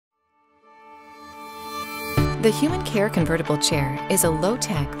The Human Care Convertible Chair is a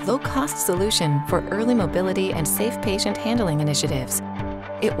low-tech, low-cost solution for early mobility and safe patient handling initiatives.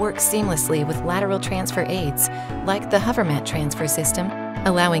 It works seamlessly with lateral transfer aids, like the HoverMat transfer system,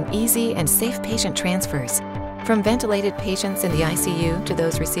 allowing easy and safe patient transfers. From ventilated patients in the ICU to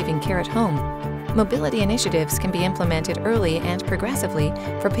those receiving care at home, mobility initiatives can be implemented early and progressively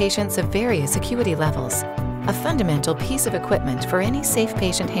for patients of various acuity levels. A fundamental piece of equipment for any safe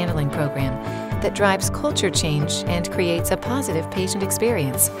patient handling program that drives culture change and creates a positive patient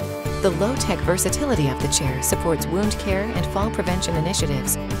experience. The low-tech versatility of the chair supports wound care and fall prevention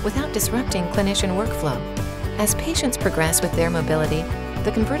initiatives without disrupting clinician workflow. As patients progress with their mobility,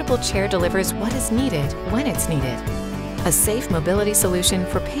 the convertible chair delivers what is needed when it's needed. A safe mobility solution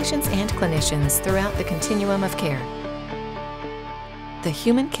for patients and clinicians throughout the continuum of care. The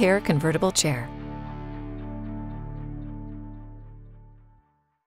Human Care Convertible Chair.